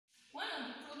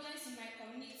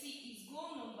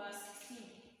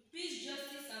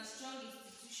strong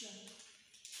institution.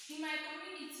 In my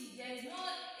community, there is no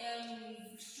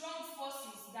strong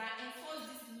forces that enforce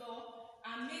this law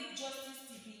and make justice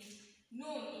to be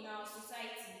known in our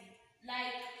society.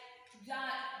 Like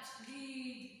that,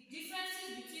 the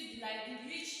differences between like the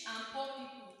rich and poor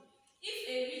people. If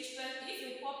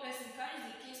a poor person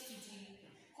carries a case to the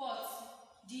court,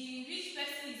 the rich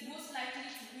person is most likely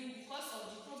to win because of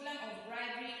the problem of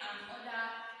bribery and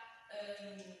other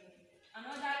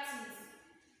things.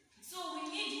 So we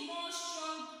need more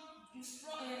strong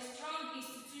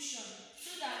institution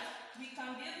so that we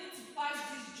can be able to pass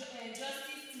this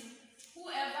justice to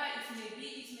whoever it may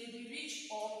be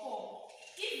rich or poor.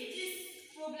 If this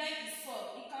problem is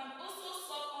solved, it can also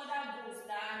solve other goals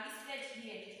that are listed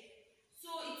here. So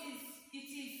it is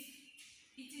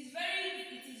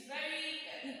very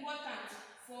important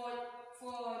for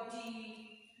the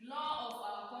law of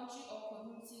our country or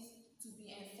communities to be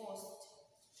enforced.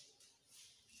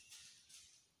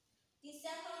 The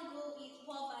second goal is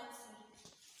poverty.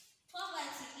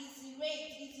 Poverty is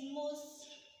the most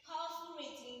powerful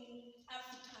rate in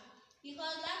Africa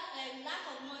because lack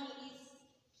of money is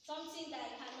something that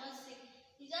I cannot say.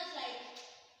 It's just like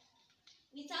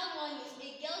without money, a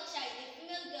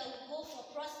female girl will go for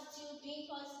prostitute, doing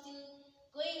prostitute,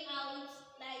 going out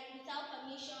like without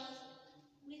permissions.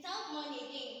 Without money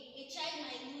again, a child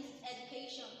might lose its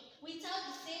education. Without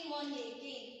the same money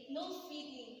again, no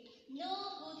feeding, no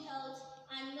good health,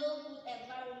 and no good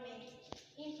environment.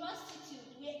 In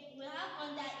prostitute, we have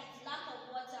under it lack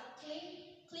of water, clean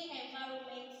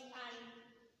environment,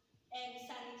 and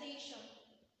sanitation.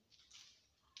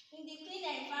 In the clean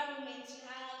environment, you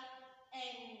have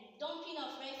dumping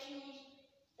of refuse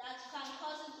that can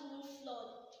cause even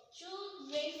flood. Through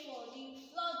rainfall, the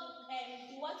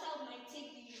water might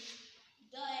take the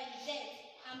death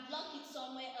and block it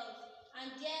somewhere else,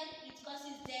 and there it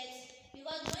causes death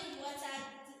because when the water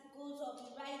goes up,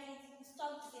 it rises, it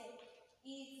stops there.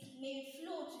 It may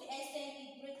flow to the extent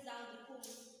it breaks down the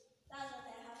coast. That's what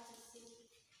I have to say.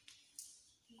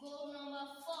 Goal number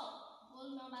 4. Goal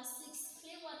number 6.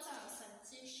 Clean water and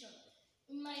sanitation.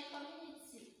 In my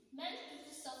community, many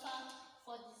people suffer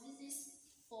for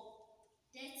diseases for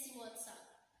dirty water.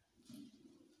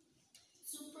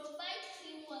 To provide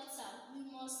clean water, we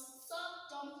must stop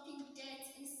dumping dirt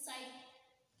inside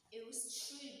a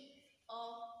stream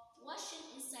or washing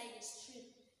inside the stream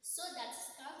so that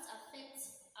it can't affect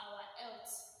our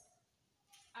health.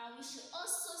 And we should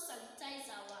also sanitize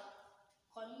our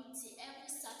community every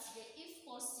Saturday, if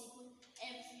possible,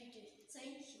 every day.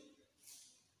 Thank you.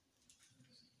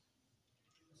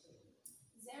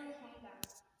 Zero hunger.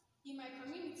 In my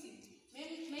community,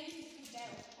 many people die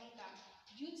of hunger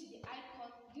due to the high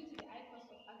cost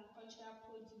of agricultural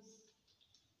produce,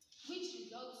 which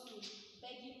results to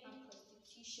begging and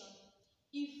prostitution.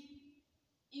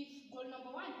 If goal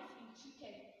number 1 is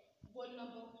treated, goal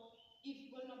number 4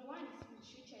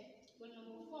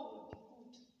 will be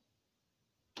good.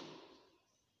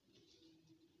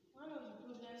 One of the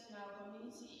problems in our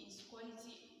community is goal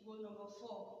number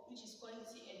 4, which is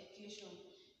quality education.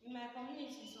 In my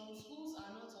community, some schools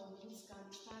are not of good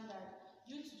standard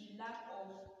due to the lack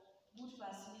of good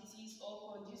facilities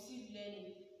or conducive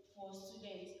learning for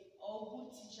students or good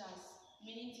teachers,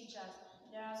 meaning teachers.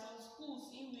 There are some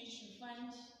schools in which you find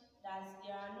that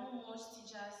there are no much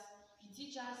teachers. The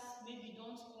teachers maybe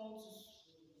don't come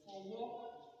for work,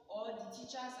 or the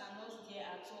teachers are not there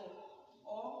at all,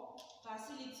 or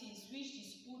facilities which the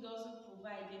school doesn't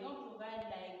provide. They don't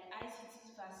provide like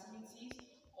ICT facilities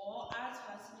or art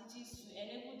facilities to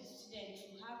enable the students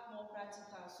to have more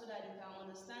practical so that they can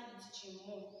understand the teaching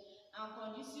more. And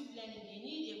conducive learning, they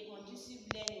need a conducive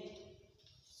learning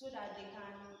so that they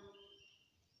can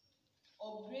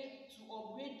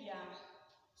upgrade their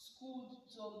school,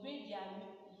 to upgrade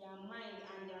their mind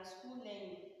and their school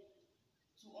learning,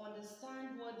 to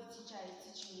understand what the teacher is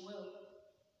teaching well,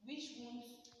 which won't